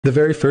The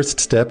very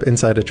first step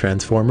inside a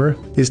transformer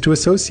is to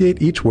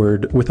associate each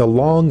word with a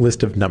long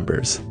list of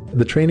numbers.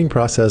 The training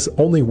process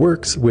only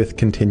works with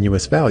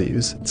continuous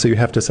values, so you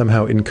have to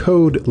somehow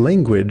encode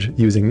language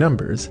using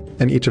numbers,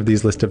 and each of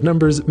these list of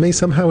numbers may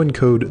somehow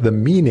encode the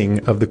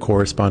meaning of the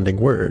corresponding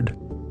word.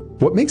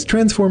 What makes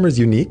transformers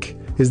unique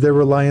is their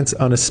reliance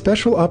on a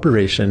special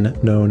operation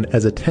known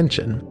as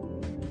attention.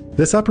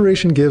 This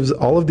operation gives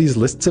all of these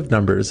lists of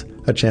numbers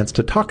a chance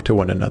to talk to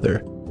one another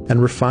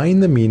and refine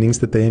the meanings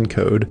that they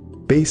encode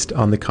based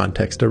on the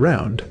context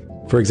around.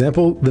 For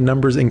example, the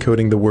numbers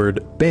encoding the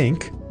word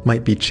bank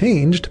might be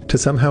changed to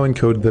somehow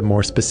encode the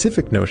more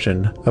specific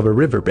notion of a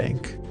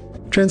riverbank.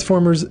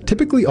 Transformers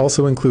typically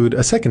also include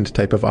a second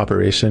type of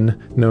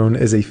operation known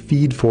as a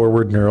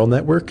feed-forward neural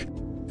network,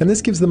 and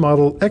this gives the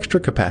model extra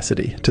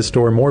capacity to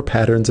store more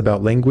patterns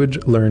about language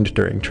learned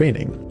during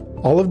training.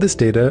 All of this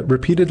data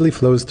repeatedly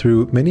flows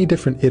through many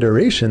different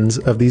iterations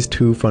of these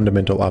two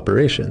fundamental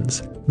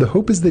operations. The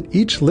hope is that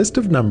each list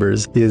of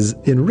numbers is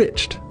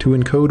enriched to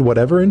encode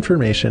whatever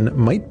information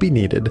might be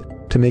needed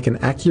to make an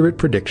accurate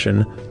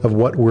prediction of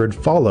what word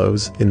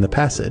follows in the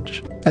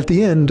passage. At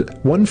the end,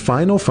 one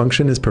final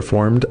function is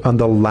performed on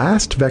the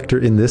last vector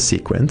in this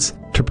sequence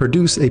to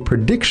produce a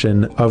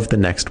prediction of the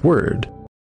next word.